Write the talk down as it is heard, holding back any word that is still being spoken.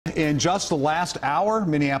In just the last hour,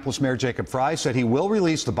 Minneapolis Mayor Jacob Frey said he will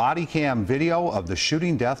release the body cam video of the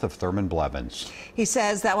shooting death of Thurman Blevins. He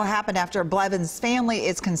says that will happen after Blevins' family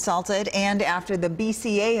is consulted and after the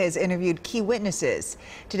BCA has interviewed key witnesses.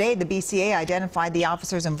 Today, the BCA identified the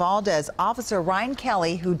officers involved as Officer Ryan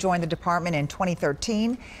Kelly, who joined the department in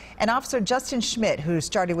 2013, and Officer Justin Schmidt, who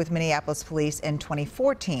started with Minneapolis Police in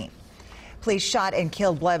 2014. Police shot and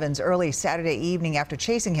killed Blevins early Saturday evening after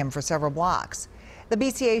chasing him for several blocks. The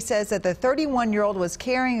BCA says that the 31-year-old was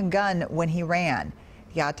carrying a gun when he ran.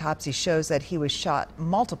 The autopsy shows that he was shot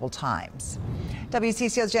multiple times.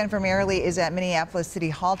 WCCO's Jennifer Mayerle is at Minneapolis City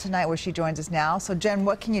Hall tonight, where she joins us now. So, Jen,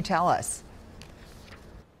 what can you tell us?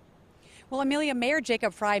 Well, Amelia, Mayor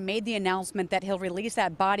Jacob Frey made the announcement that he'll release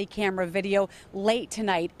that body camera video late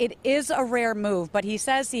tonight. It is a rare move, but he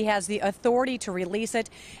says he has the authority to release it,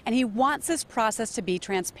 and he wants this process to be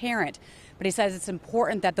transparent. But he says it's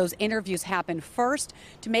important that those interviews happen first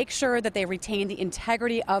to make sure that they retain the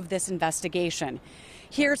integrity of this investigation.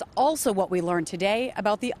 Here's also what we learned today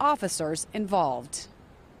about the officers involved.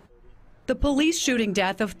 The police shooting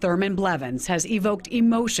death of Thurman Blevins has evoked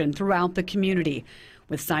emotion throughout the community,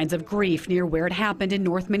 with signs of grief near where it happened in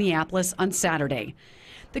North Minneapolis on Saturday.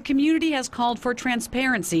 The community has called for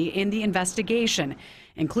transparency in the investigation,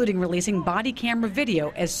 including releasing body camera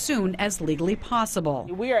video as soon as legally possible.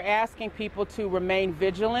 We are asking people to remain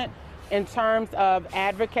vigilant in terms of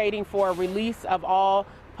advocating for a release of all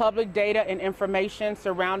public data and information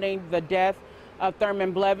surrounding the death of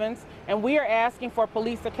Thurman Blevins, and we are asking for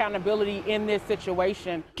police accountability in this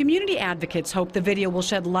situation. Community advocates hope the video will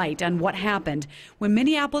shed light on what happened when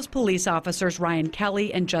Minneapolis police officers Ryan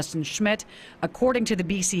Kelly and Justin Schmidt, according to the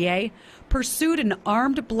BCA, pursued an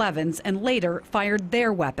armed Blevins and later fired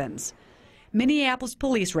their weapons. Minneapolis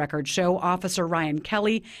police records show Officer Ryan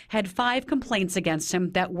Kelly had 5 complaints against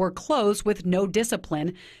him that were closed with no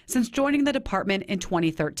discipline since joining the department in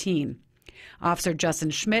 2013. Officer Justin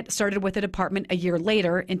Schmidt started with the department a year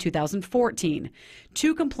later in 2014.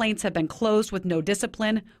 2 complaints have been closed with no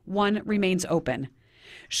discipline. 1 remains open.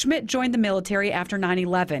 Schmidt joined the military after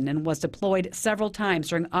 9/11 and was deployed several times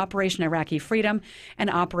during Operation Iraqi Freedom and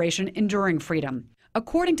Operation Enduring Freedom.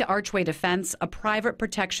 According to Archway Defense, a private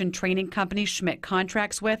protection training company Schmidt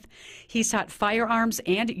contracts with, he's taught firearms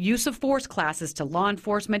and use of force classes to law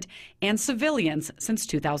enforcement and civilians since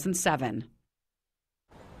 2007.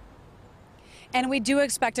 And we do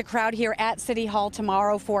expect a crowd here at City Hall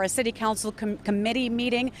tomorrow for a City Council committee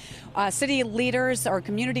meeting. City leaders or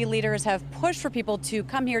community leaders have pushed for people to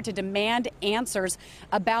come here to demand answers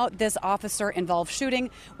about this officer-involved shooting.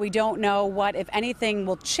 We don't know what, if anything,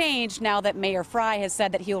 will change now that Mayor Frey has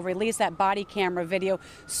said that he'll release that body camera video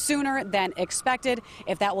sooner than expected.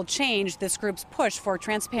 If that will change this group's push for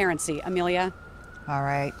transparency. Amelia? All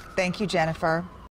right. Thank you, Jennifer.